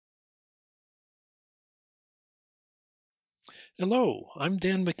Hello, I'm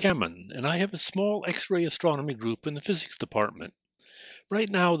Dan McCammon, and I have a small X-ray astronomy group in the physics department. Right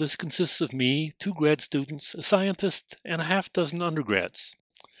now, this consists of me, two grad students, a scientist, and a half dozen undergrads.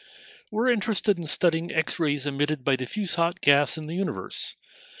 We're interested in studying X-rays emitted by diffuse hot gas in the universe.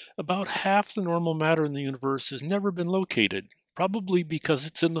 About half the normal matter in the universe has never been located, probably because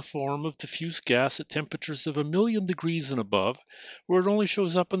it's in the form of diffuse gas at temperatures of 1,000,000 degrees and above, where it only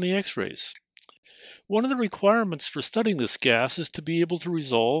shows up in the X-rays. One of the requirements for studying this gas is to be able to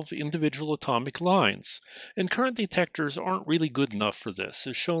resolve individual atomic lines, and current detectors aren't really good enough for this,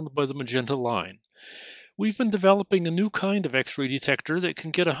 as shown by the magenta line. We've been developing a new kind of X-ray detector that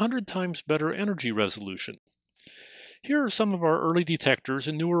can get 100 times better energy resolution. Here are some of our early detectors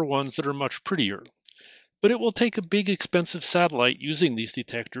and newer ones that are much prettier. But it will take a big expensive satellite using these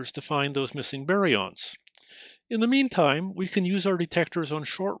detectors to find those missing baryons. In the meantime, we can use our detectors on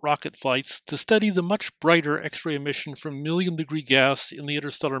short rocket flights to study the much brighter X-ray emission from million-degree gas in the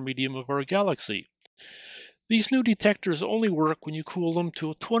interstellar medium of our galaxy. These new detectors only work when you cool them to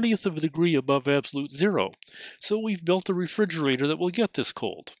a 20th of a degree above absolute zero, so we've built a refrigerator that will get this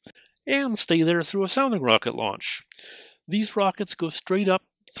cold, and stay there through a sounding rocket launch. These rockets go straight up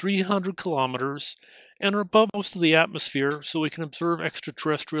 300 kilometers and are above most of the atmosphere, so we can observe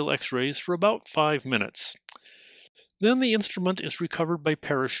extraterrestrial X-rays for about 5 minutes. Then the instrument is recovered by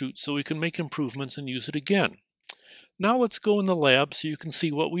parachute so we can make improvements and use it again. Now let's go in the lab so you can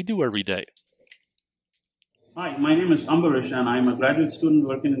see what we do every day. Hi, my name is Ambarish and I'm a graduate student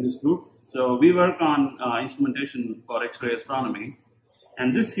working in this group. So we work on instrumentation for X-ray astronomy.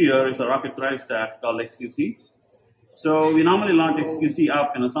 And this here is a rocket cryostat called XQC. So we normally launch XQC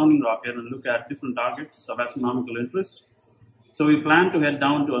up in a sounding rocket and look at different targets of astronomical interest. So we plan to head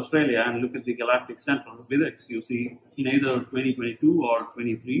down to Australia and look at the galactic center with XQC in either 2022 or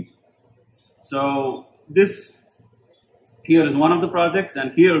 23. So this here is one of the projects,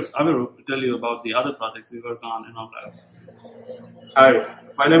 and here's Avirup to tell you about the other projects we work on in our lab. Hi,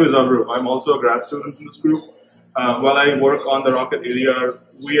 my name is Avirup. I'm also a grad student in this group. While I work on the rocket area,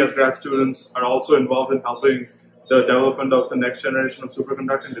 we as grad students are also involved in helping the development of the next generation of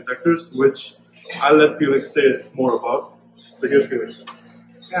superconducting detectors, which I'll let Felix say more about. So here's Felix.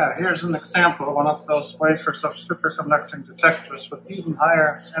 Yeah, here's an example of one of those wafers of superconducting detectors with even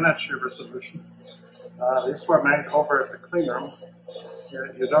higher energy resolution. These were made over at the clean room here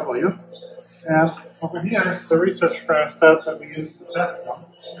at UW. And over here is the research cryostat that we use to test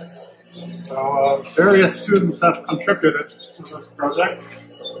them. So various students have contributed to this project.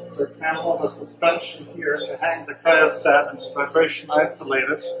 For example, the suspension here to hang the cryostat and vibration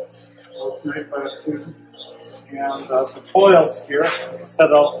isolated was made by a student. And the coils here, a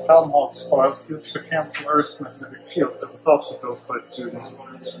set of Helmholtz coils used to cancel Earth's magnetic field, that was also built by students.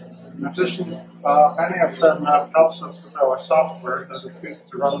 In addition, many of them have helped us with our software that is used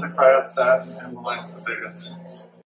to run the cryostat and analyze the data.